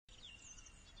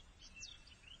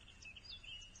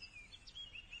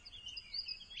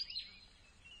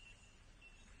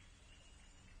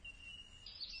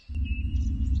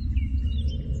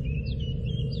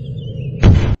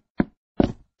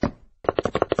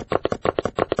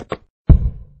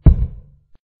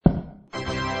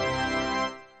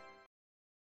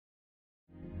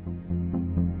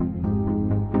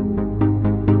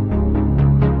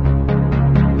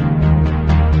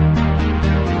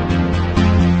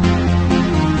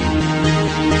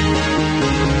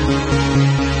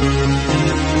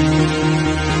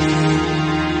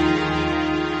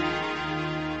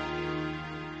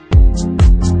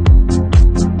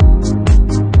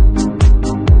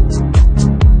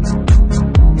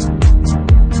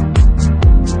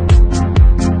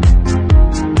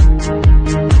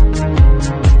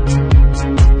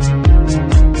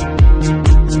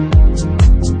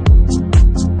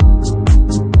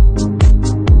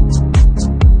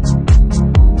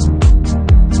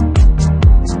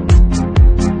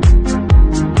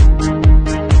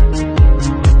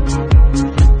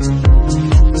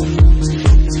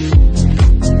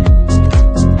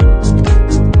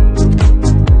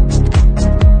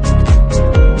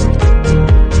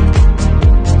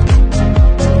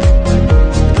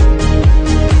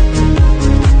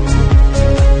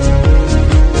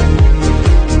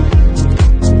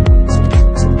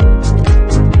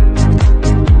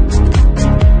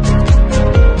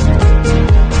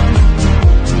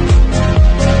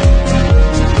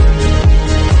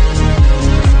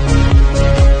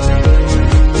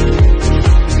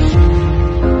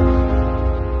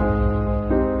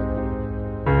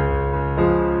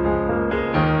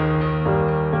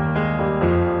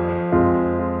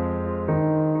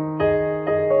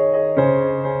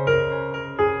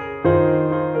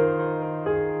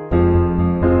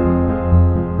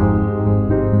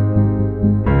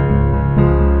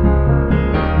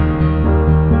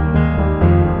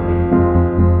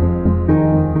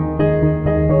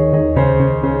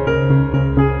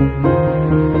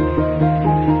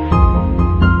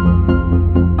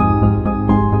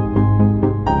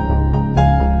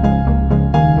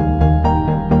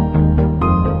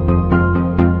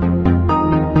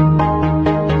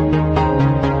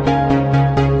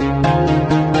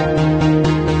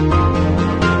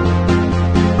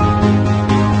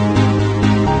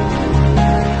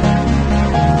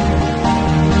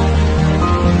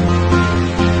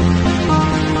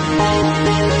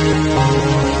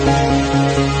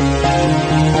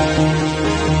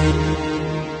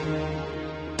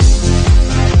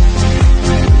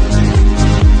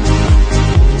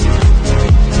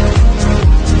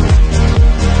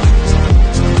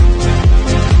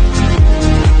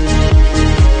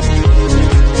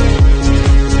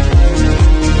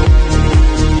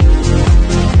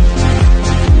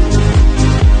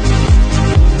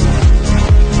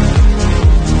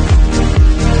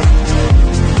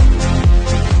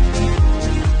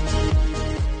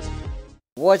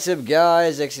What's up,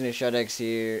 guys? Exynosshotx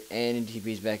here, and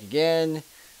NTP's back again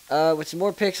with some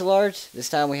more pixel art. This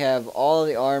time we have all of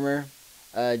the armor,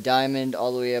 diamond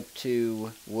all the way up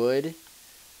to wood,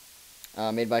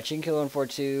 made by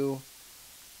ChickenKiller142.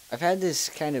 I've had this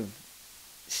kind of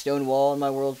stone wall in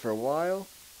my world for a while,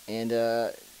 and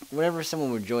whenever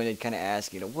someone would join, they'd kind of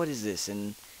ask, what is this?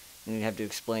 And you'd have to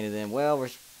explain to them, well, we're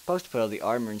supposed to put all the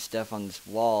armor and stuff on this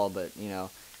wall, but, me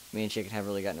and Chicken haven't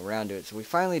really gotten around to it. So we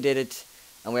finally did it.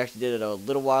 And we actually did it a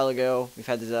little while ago. We've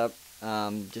had this up.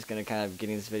 Just going to kind of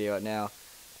getting this video out now.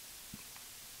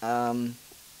 Not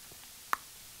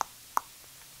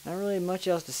really much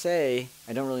else to say.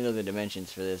 I don't really know the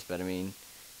dimensions for this, but I mean,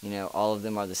 all of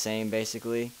them are the same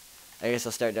basically. I guess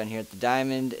I'll start down here at the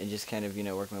diamond and just kind of,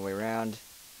 work my way around.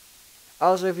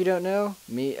 Also, if you don't know,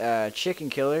 me,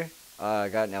 ChickenKiller,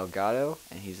 got an Elgato,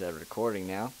 and he's recording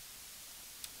now.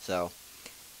 So,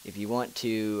 if you want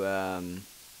to,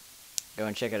 go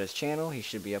and check out his channel. He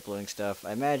should be uploading stuff,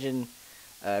 I imagine,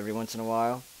 every once in a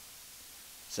while.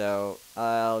 So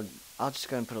I'll just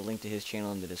go and put a link to his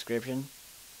channel in the description.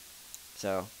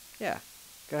 So yeah,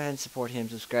 go ahead and support him,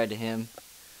 subscribe to him.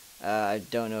 I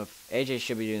don't know if AJ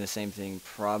should be doing the same thing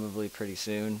probably pretty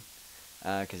soon,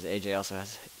 because AJ also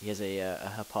has a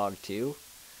Hapog too.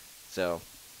 So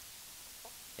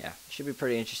yeah, it should be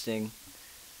pretty interesting.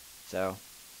 So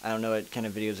I don't know what kind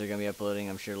of videos they're gonna be uploading.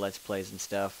 I'm sure Let's Plays and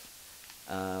stuff.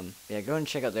 Yeah, go and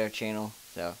check out their channel,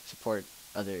 so support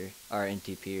other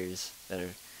RNTPers that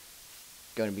are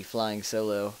going to be flying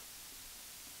solo.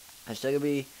 I'm still going to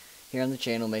be here on the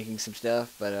channel making some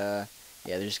stuff, but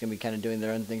yeah, they're just going to be kind of doing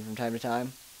their own thing from time to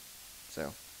time,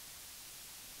 so.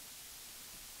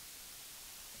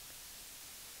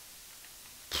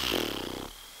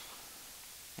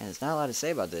 And there's not a lot to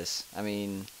say about this. I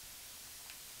mean,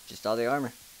 just all the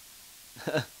armor.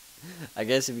 I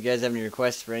guess if you guys have any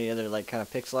requests for any other kind of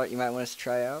pixel art you might want us to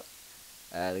try out,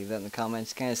 leave that in the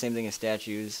comments. Kind of the same thing as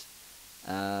statues.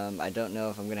 I don't know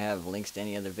if I'm gonna have links to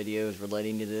any other videos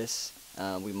relating to this.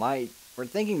 We're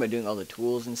thinking about doing all the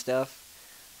tools and stuff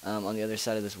on the other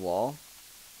side of this wall.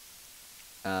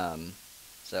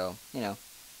 So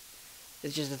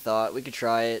it's just a thought. We could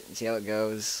try it and see how it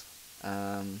goes.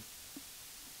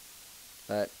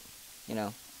 But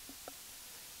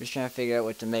just trying to figure out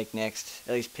what to make next,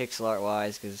 at least pixel art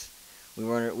wise, because we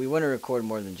want to record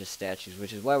more than just statues,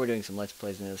 which is why we're doing some Let's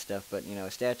Plays and other stuff. But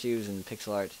statues and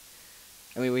pixel art.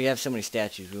 I mean, we have so many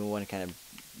statues. We want to kind of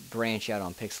branch out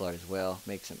on pixel art as well,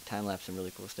 make some time lapse, some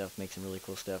really cool stuff, make some really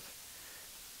cool stuff.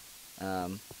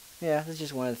 Yeah, that's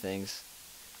just one of the things.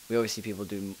 We always see people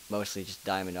do mostly just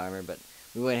diamond armor, but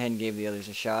we went ahead and gave the others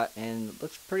a shot, and it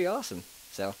looks pretty awesome.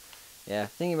 So, yeah,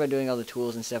 thinking about doing all the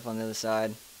tools and stuff on the other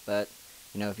side, but.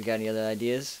 If you got any other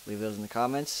ideas, leave those in the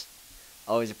comments.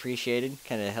 Always appreciated.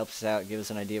 Kind of helps us out, give us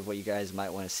an idea of what you guys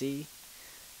might want to see.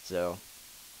 So,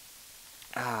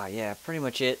 yeah, pretty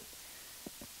much it.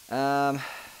 Pretty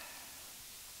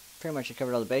much I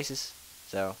covered all the bases.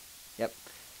 So, yep.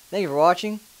 Thank you for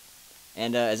watching.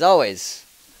 And as always,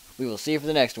 we will see you for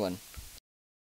the next one.